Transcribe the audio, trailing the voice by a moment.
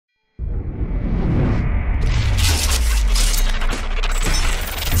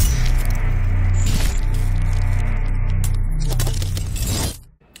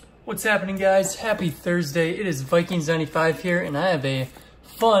What's happening, guys? Happy Thursday. It is Vikings95 here, and I have a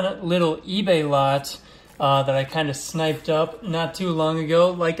fun little eBay lot that I kind of sniped up not too long ago.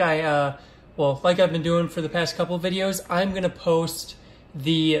 Like I've been doing for the past couple of videos, I'm going to post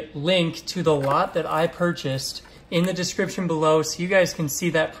the link to the lot that I purchased in the description below so you guys can see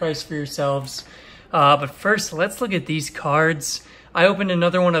that price for yourselves. But first, let's look at these cards. I opened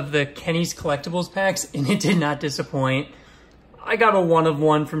another one of the Kenny's Collectibles packs, and it did not disappoint. I got a 1 of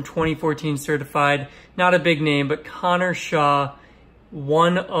 1 from 2014 certified. Not a big name, but Connor Shaw,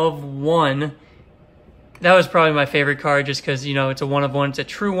 1 of 1. That was probably my favorite card just because, you know, it's a 1 of 1. It's a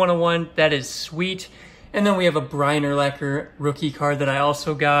true 1 of 1. That is sweet. And then we have a Brian Urlacher rookie card that I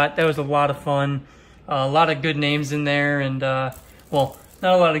also got. That was a lot of fun. A lot of good names in there. And, well,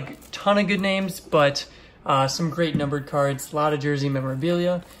 not a ton of good names, but some great numbered cards. A lot of jersey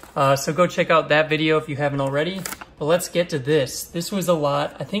memorabilia. So go check out that video if you haven't already. But let's get to this. This was a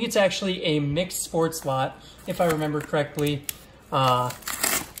lot. I think it's actually a mixed sports lot, if I remember correctly.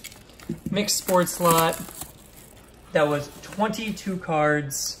 Mixed sports lot. That was 22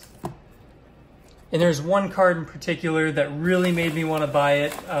 cards. And there's one card in particular that really made me want to buy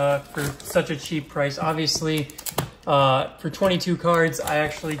it for such a cheap price. Obviously, for 22 cards, I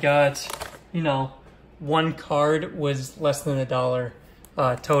actually got, you know, one card was less than $1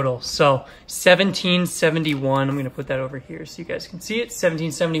 total. So $17.71. I'm going to put that over here so you guys can see it.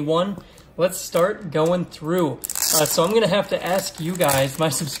 $17.71. Let's start going through. So I'm going to have to ask you guys, my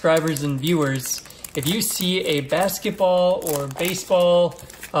subscribers and viewers, if you see a basketball or baseball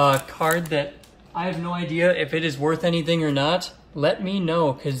card that I have no idea if it is worth anything or not, let me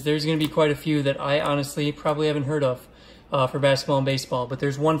know, because there's going to be quite a few that I honestly probably haven't heard of for basketball and baseball. But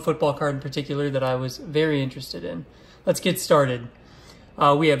there's one football card in particular that I was very interested in. Let's get started.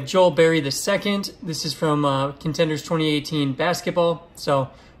 We have Joel Berry II. This is from Contenders 2018 basketball.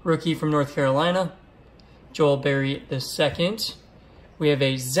 So rookie from North Carolina. Joel Berry II. We have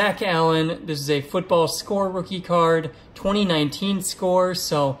a Zach Allen. This is a football score rookie card. 2019 score.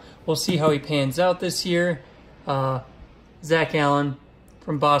 So we'll see how he pans out this year. Zach Allen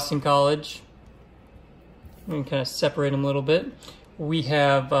from Boston College. I'm going to kind of separate him a little bit. We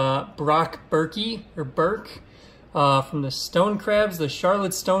have Brock Burke from the Stone Crabs, the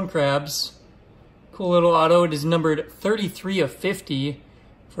Charlotte Stone Crabs. Cool little auto. It is numbered 33 of 50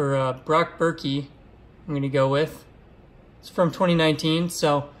 for Brock Burke. I'm going to go with. It's from 2019,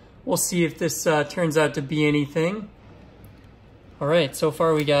 so we'll see if this turns out to be anything. All right, so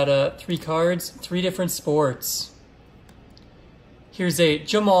far we got 3 cards, 3 different sports. Here's a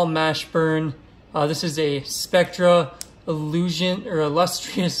Jamal Mashburn. This is a Spectra Illusion or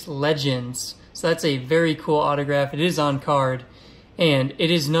Illustrious Legends. So that's a very cool autograph. It is on card, and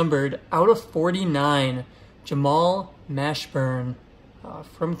it is numbered out of 49. Jamal Mashburn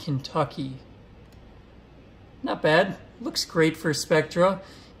from Kentucky. Not bad. Looks great for Spectra.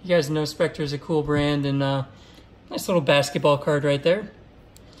 You guys know Spectra is a cool brand, and nice little basketball card right there.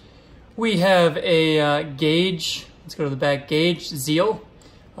 We have a Gage. Let's go to the back. Gage Zeal,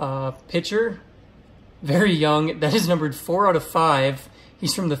 pitcher. Very young. That is numbered 4 out of 5.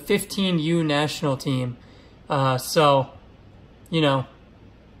 He's from the 15U national team. So, you know,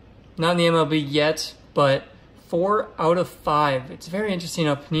 not in the MLB yet, but 4 out of 5. It's very interesting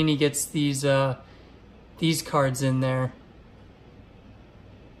how Panini gets these cards in there.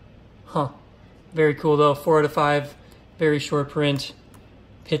 Huh. Very cool, though. 4 out of 5. Very short print.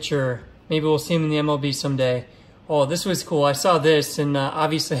 Pitcher. Maybe we'll see him in the MLB someday. Oh, this was cool. I saw this, and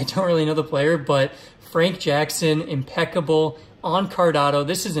obviously I don't really know the player, but Frank Jackson, impeccable on-card auto.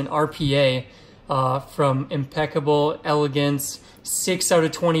 This is an RPA from Impeccable Elegance. 6 out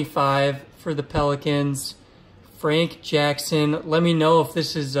of 25 for the Pelicans. Frank Jackson. Let me know if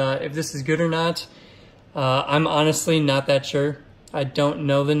this is good or not. I'm honestly not that sure. I don't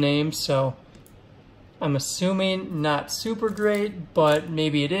know the name, so I'm assuming not super great, but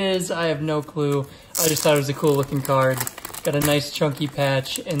maybe it is. I have no clue. I just thought it was a cool looking card. Got a nice chunky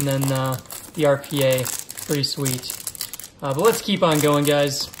patch, and then the RPA. Pretty sweet. But let's keep on going,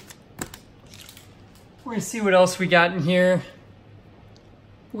 guys. We're going to see what else we got in here.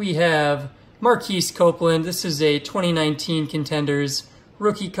 We have Marquise Copeland. This is a 2019 Contenders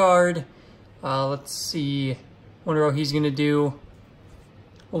rookie card. Let's see. Wonder how he's going to do.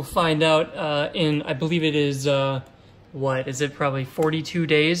 We'll find out in, I believe it is, what? Is it probably 42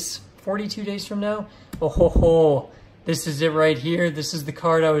 days? 42 days from now? Oh, ho, ho. This is it right here. This is the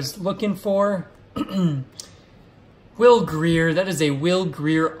card I was looking for. Will Greer. That is a Will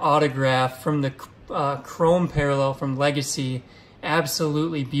Greer autograph from the Chrome Parallel from Legacy.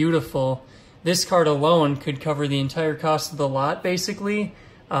 Absolutely beautiful. This card alone could cover the entire cost of the lot, basically.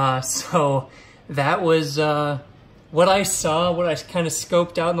 So that was what I saw, what I kind of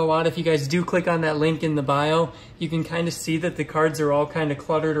scoped out in the lot. If you guys do click on that link in the bio, you can kind of see that the cards are all kind of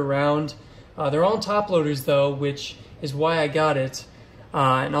cluttered around. They're all top loaders though, which is why I got it.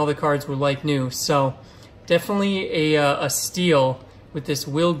 And all the cards were like new. So definitely a steal with this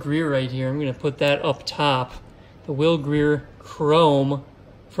Will Greer right here. I'm going to put that up top. The Will Greer Chrome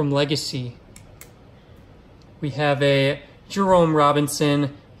from Legacy. We have a Jerome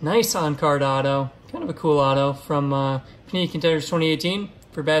Robinson, nice on-card auto. Kind of a cool auto from Panini Contenders 2018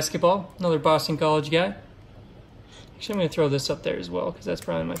 for basketball. Another Boston College guy. Actually, I'm going to throw this up there as well because that's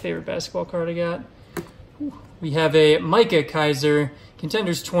probably my favorite basketball card I got. We have a Micah Kaiser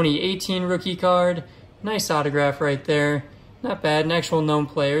Contenders 2018 rookie card. Nice autograph right there. Not bad, an actual known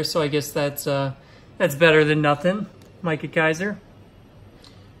player, so I guess that's better than nothing. Micah Kaiser.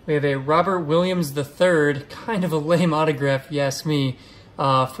 We have a Robert Williams III, kind of a lame autograph if you ask me.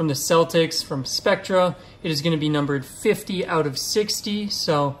 From the Celtics, from Spectra. It is going to be numbered 50 out of 60,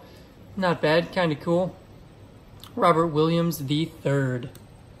 so not bad, kind of cool. Robert Williams III.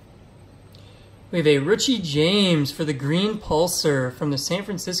 We have a Richie James for the Green Pulsar from the San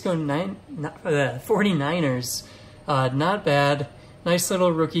Francisco 49ers. Not bad. Nice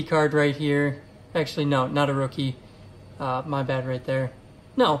little rookie card right here. Actually, no, not a rookie. My bad right there.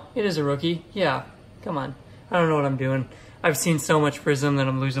 No, it is a rookie. Yeah, come on. I don't know what I'm doing. I've seen so much Prism that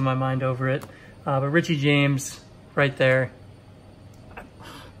I'm losing my mind over it. But Richie James, right there.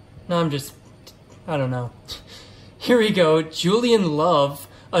 No, I don't know. Here we go, Julian Love,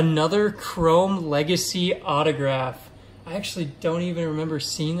 another Chrome Legacy autograph. I actually don't even remember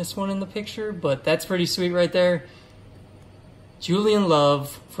seeing this one in the picture, but that's pretty sweet right there. Julian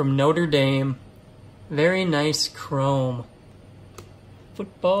Love from Notre Dame. Very nice Chrome.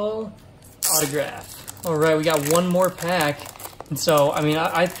 Football autograph. All right, we got one more pack. And so, I mean,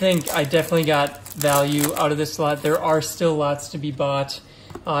 I think I definitely got value out of this lot. There are still lots to be bought.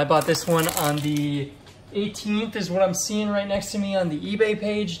 I bought this one on the 18th is what I'm seeing right next to me on the eBay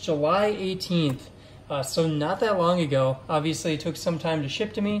page, July 18th. So not that long ago. Obviously, it took some time to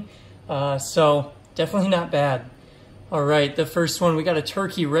ship to me. So definitely not bad. All right, the first one, we got a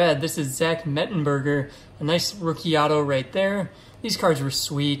turkey red. This is Zach Mettenberger. A nice rookie auto right there. These cards were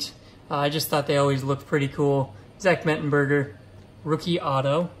sweet. I just thought they always looked pretty cool. Zach Mettenberger, rookie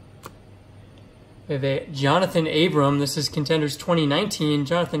auto. We have a Jonathan Abram. This is Contenders 2019.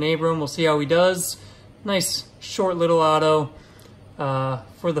 Jonathan Abram, we'll see how he does. Nice short little auto.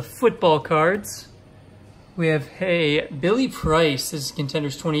 For the football cards, we have a Billy Price. This is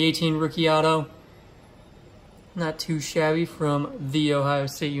Contenders 2018 rookie auto. Not too shabby from The Ohio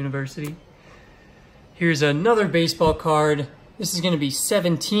State University. Here's another baseball card. This is going to be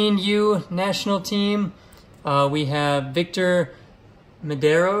 17U national team. We have Victor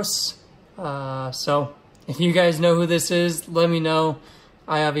Medeiros. So if you guys know who this is, let me know.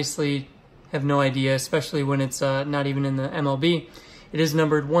 I obviously have no idea, especially when it's not even in the MLB. It is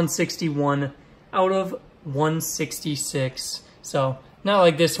numbered 161 out of 166. So not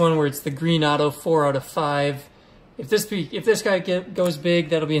like this one where it's the green auto, 4 out of 5. If this guy goes big,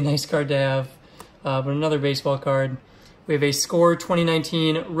 that'll be a nice card to have. But another baseball card. We have a Score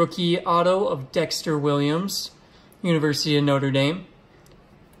 2019 rookie auto of Dexter Williams, University of Notre Dame.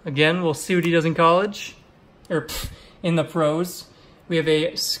 Again, we'll see what he does in college, or in the pros. We have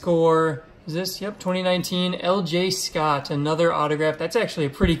a Score, is this? Yep, 2019 LJ Scott, another autograph. That's actually a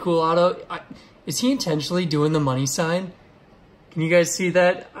pretty cool auto. Is he intentionally doing the money sign? Can you guys see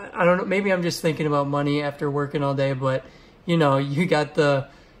that? I don't know, maybe I'm just thinking about money after working all day, but you know, you got the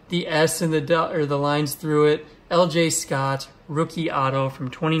S and the lines through it. LJ Scott, rookie auto from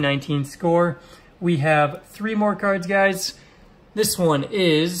 2019 Score. We have 3 more cards, guys. This one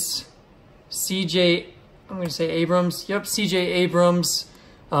is CJ, I'm going to say Abrams. Yep, CJ Abrams.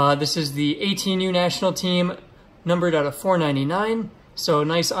 This is the 18U national team, numbered out of 499. So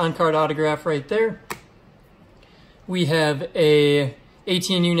nice on-card autograph right there. We have a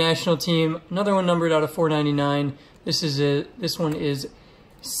 18U national team, another one numbered out of 499. This one is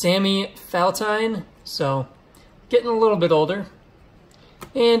Sammy Faltine. So getting a little bit older.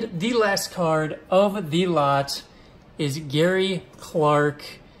 And the last card of the lot is Gary Clark.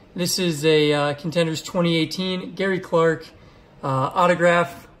 This is a Contenders 2018 Gary Clark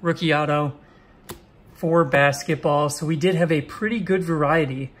autograph, rookie auto for basketball. So we did have a pretty good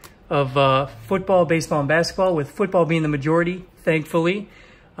variety of football, baseball, and basketball, with football being the majority, thankfully.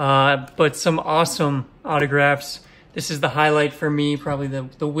 But some awesome autographs. This is the highlight for me, probably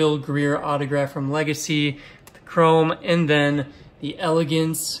the Will Greer autograph from Legacy, the Chrome, and then the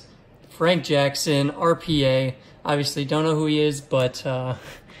Elegance, Frank Jackson, RPA. Obviously don't know who he is, but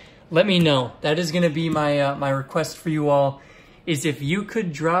let me know. That is going to be my my request for you all, is if you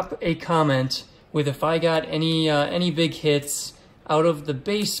could drop a comment with if I got any big hits out of the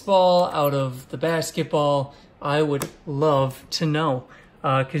baseball, out of the basketball. I would love to know.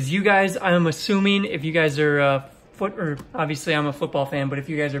 Because you guys, I'm assuming if you guys are obviously I'm a football fan, but if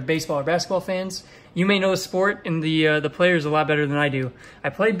you guys are baseball or basketball fans, you may know the sport and the players a lot better than I do. I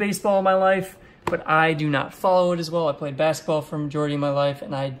played baseball in my life, but I do not follow it as well. I played basketball for a majority of my life,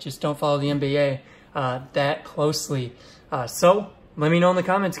 and I just don't follow the NBA that closely. So let me know in the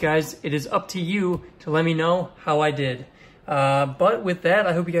comments, guys. It is up to you to let me know how I did. But with that,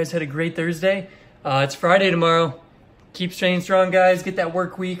 I hope you guys had a great Thursday. It's Friday tomorrow. Keep staying strong, guys. Get that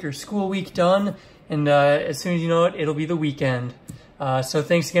work week or school week done. And as soon as you know it, it'll be the weekend. So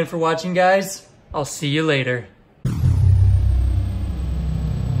thanks again for watching, guys. I'll see you later.